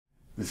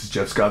This is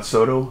Jeff Scott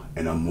Soto,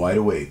 and I'm wide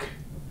awake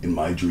in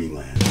my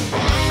dreamland.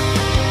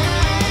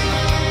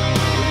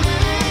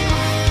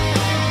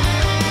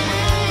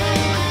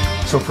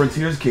 So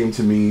Frontiers came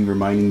to me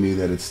reminding me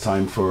that it's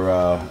time for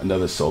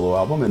another solo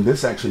album, and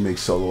this actually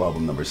makes solo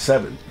album number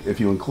 7. If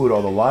you include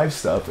all the live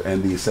stuff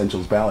and the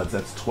Essentials ballads,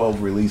 that's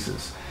 12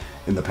 releases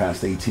in the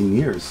past 18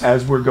 years.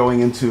 As we're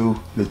going into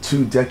the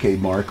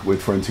 2-decade mark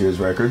with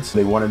Frontiers Records,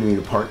 they wanted me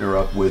to partner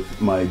up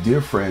with my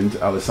dear friend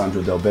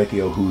Alessandro Del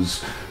Vecchio,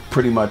 who's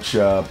pretty much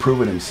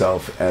proven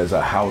himself as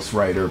a house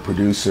writer,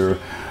 producer,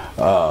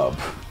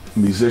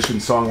 musician,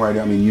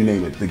 songwriter, I mean, you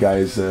name it. The guy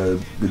is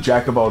the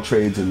jack of all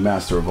trades and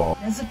master of all.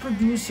 As a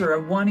producer, I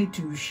wanted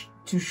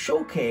to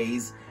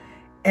showcase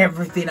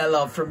everything I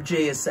love from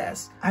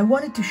JSS. I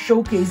wanted to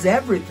showcase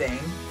everything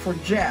for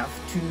Jeff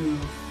to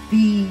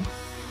be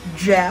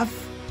Jeff,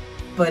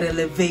 but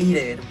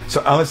elevated.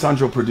 So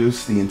Alessandro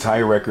produced the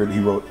entire record. He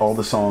wrote all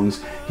the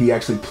songs. He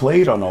actually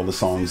played on all the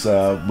songs.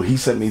 He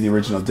sent me the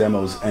original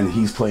demos, and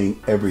he's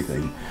playing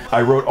everything.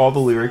 I wrote all the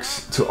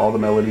lyrics to all the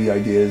melody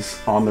ideas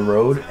on the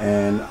road,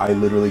 and I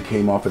literally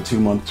came off a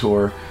 2-month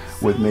tour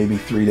with maybe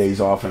 3 days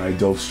off, and I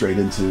dove straight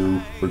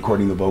into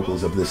recording the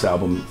vocals of this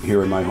album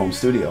here in my home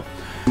studio.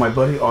 My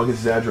buddy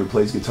August Zadra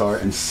plays guitar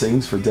and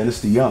sings for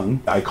Dennis DeYoung.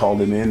 I called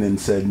him in and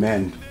said,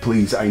 man,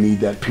 please, I need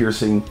that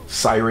piercing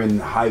siren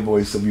high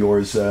voice of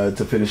yours to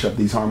finish up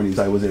these harmonies.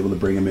 I was able to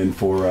bring him in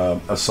for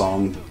a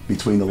song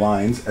between the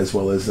lines as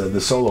well as the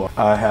solo.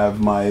 I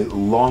have my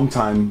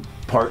longtime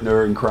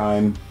partner in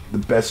crime, the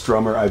best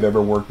drummer I've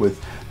ever worked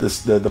with,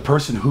 the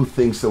person who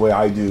thinks the way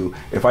I do.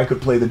 If I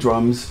could play the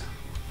drums,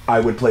 I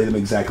would play them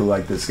exactly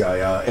like this guy,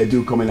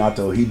 Edu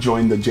Cominato. He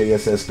joined the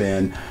JSS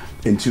band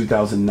in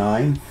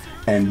 2009.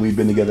 And we've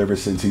been together ever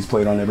since. He's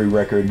played on every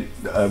record,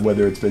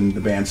 whether it's been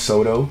the band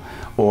Soto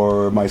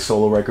or my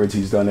solo records.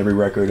 He's done every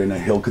record, and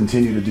he'll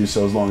continue to do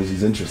so as long as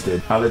he's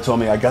interested. Ale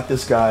told me, I got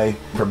this guy,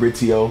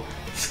 Fabrizio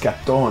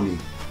Scattoni,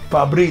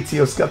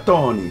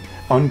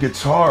 on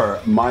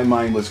guitar. My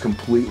mind was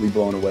completely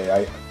blown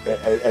away.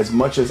 As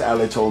much as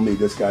Ale told me,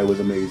 this guy was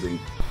amazing.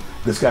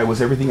 This guy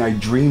was everything I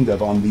dreamed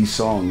of on these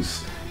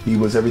songs. He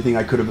was everything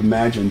I could have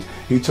imagined.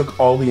 He took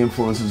all the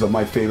influences of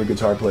my favorite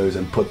guitar players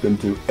and put them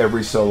through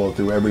every solo,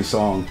 through every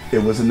song. It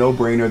was a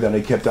no-brainer that I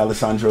kept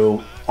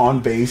Alessandro on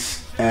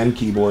bass and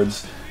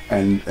keyboards,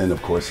 and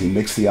of course he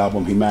mixed the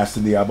album, he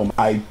mastered the album.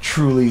 I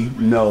truly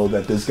know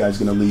that this guy's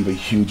gonna leave a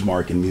huge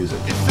mark in music.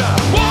 If I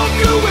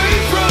walk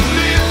away from